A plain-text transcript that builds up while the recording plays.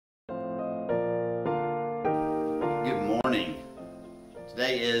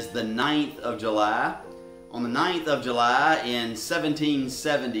Today is the 9th of July. On the 9th of July in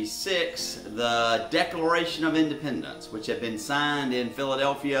 1776, the Declaration of Independence, which had been signed in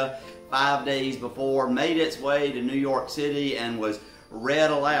Philadelphia 5 days before, made its way to New York City and was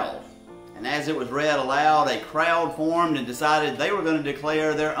read aloud. And as it was read aloud, a crowd formed and decided they were going to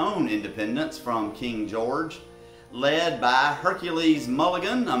declare their own independence from King George, led by Hercules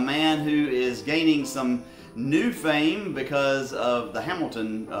Mulligan, a man who is gaining some new fame because of the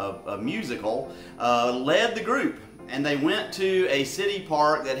Hamilton musical, led the group. And they went to a city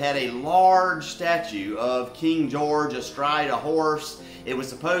park that had a large statue of King George astride a horse. It was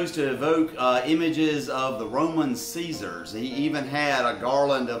supposed to evoke images of the Roman Caesars. He even had a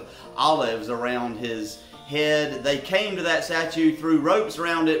garland of olives around his head. They came to that statue, threw ropes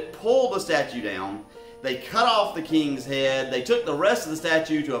around it, pulled the statue down. They cut off the king's head. They took the rest of the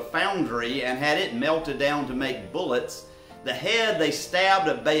statue to a foundry and had it melted down to make bullets. The head, they stabbed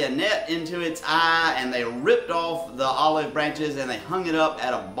a bayonet into its eye, and they ripped off the olive branches and they hung it up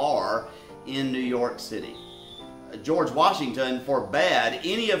at a bar in New York City. George Washington forbade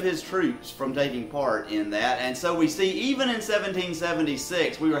any of his troops from taking part in that, and so we see even in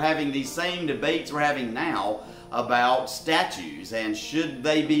 1776 we were having these same debates we're having now about statues and should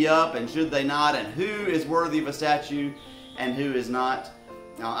they be up and should they not, and who is worthy of a statue and who is not.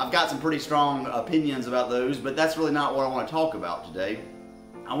 Now, I've got some pretty strong opinions about those, but that's really not what I want to talk about today.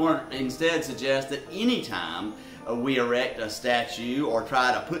 I want to instead suggest that anytime we erect a statue or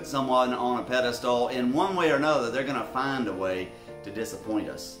try to put someone on a pedestal, in one way or another, they're going to find a way to disappoint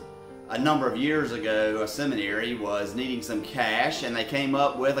us. A number of years ago, a seminary was needing some cash, and they came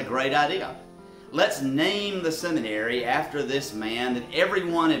up with a great idea. Let's name the seminary after this man that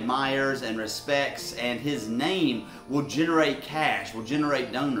everyone admires and respects, and his name will generate cash, will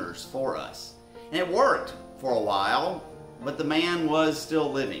generate donors for us. And it worked for a while, but the man was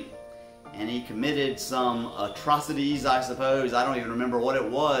still living. And he committed some atrocities, I suppose. I don't even remember what it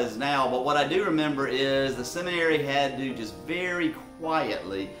was now, but what I do remember is the seminary had to just very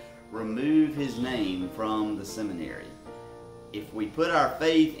quietly remove his name from the seminary. If we put our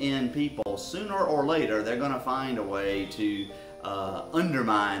faith in people, sooner or later they're going to find a way to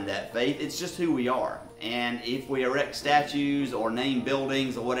undermine that faith. It's just who we are. And if we erect statues or name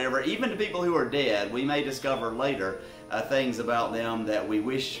buildings or whatever, even to people who are dead, we may discover later things about them that we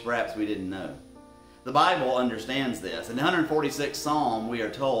wish perhaps we didn't know. The Bible understands this. In the 146th Psalm we are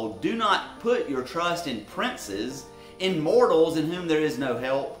told, "Do not put your trust in princes, in mortals in whom there is no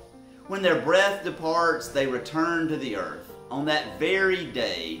help. When their breath departs, they return to the earth. On that very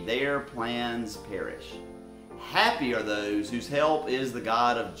day their plans perish. Happy are those whose help is the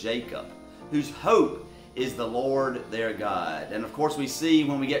God of Jacob, whose hope is the Lord their God." And of course we see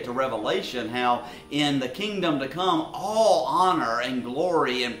when we get to Revelation how in the kingdom to come all honor and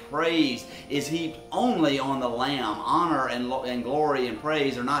glory and praise is heaped only on the Lamb. Honor and glory and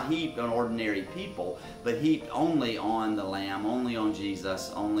praise are not heaped on ordinary people, but heaped only on the Lamb, only on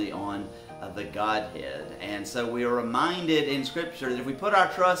Jesus, only on the Godhead. And so we are reminded in Scripture that if we put our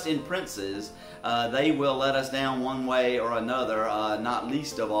trust in princes, they will let us down one way or another, not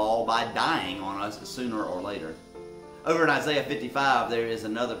least of all by dying on us sooner or later. Over in Isaiah 55 there is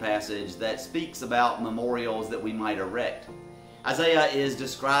another passage that speaks about memorials that we might erect. Isaiah is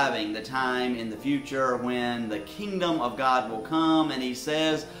describing the time in the future when the kingdom of God will come, and he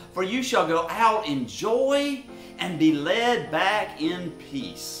says, "For you shall go out in joy and be led back in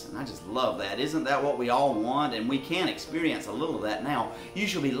peace." And I just love that. Isn't that what we all want? And we can experience a little of that now. You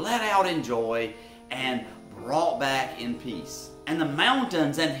shall be led out in joy and brought back in peace. And the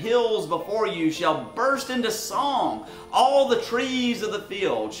mountains and hills before you shall burst into song. All the trees of the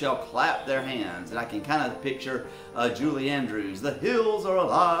field shall clap their hands. And I can kind of picture Julie Andrews. The hills are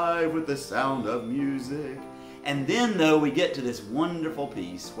alive with the sound of music. And then, though, we get to this wonderful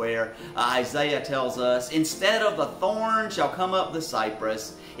piece where Isaiah tells us, "Instead of the thorn shall come up the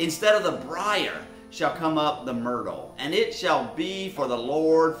cypress, instead of the briar shall come up the myrtle, and it shall be for the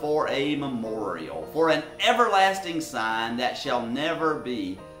Lord for a memorial, for an everlasting sign that shall never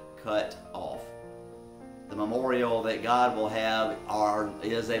be cut off." The memorial that God will have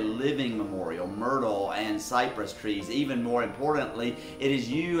is a living memorial, myrtle and cypress trees. Even more importantly, it is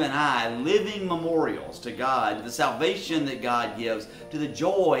you and I living memorials to God, to the salvation that God gives, to the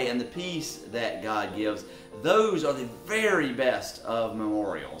joy and the peace that God gives. Those are the very best of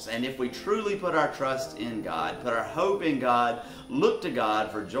memorials. And if we truly put our trust in God, put our hope in God, look to God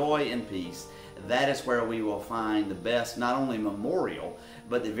for joy and peace, that is where we will find the best, not only memorial,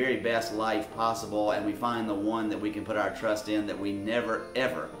 but the very best life possible, and we find the one that we can put our trust in that we never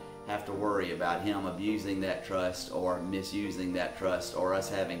ever have to worry about him abusing that trust or misusing that trust or us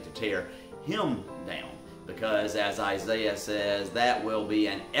having to tear him down. Because as Isaiah says, that will be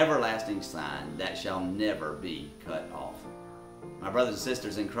an everlasting sign that shall never be cut off. My brothers and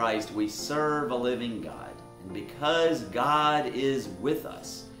sisters in Christ, we serve a living God. And because God is with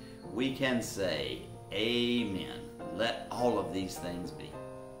us, we can say, Amen. Let all of these things be.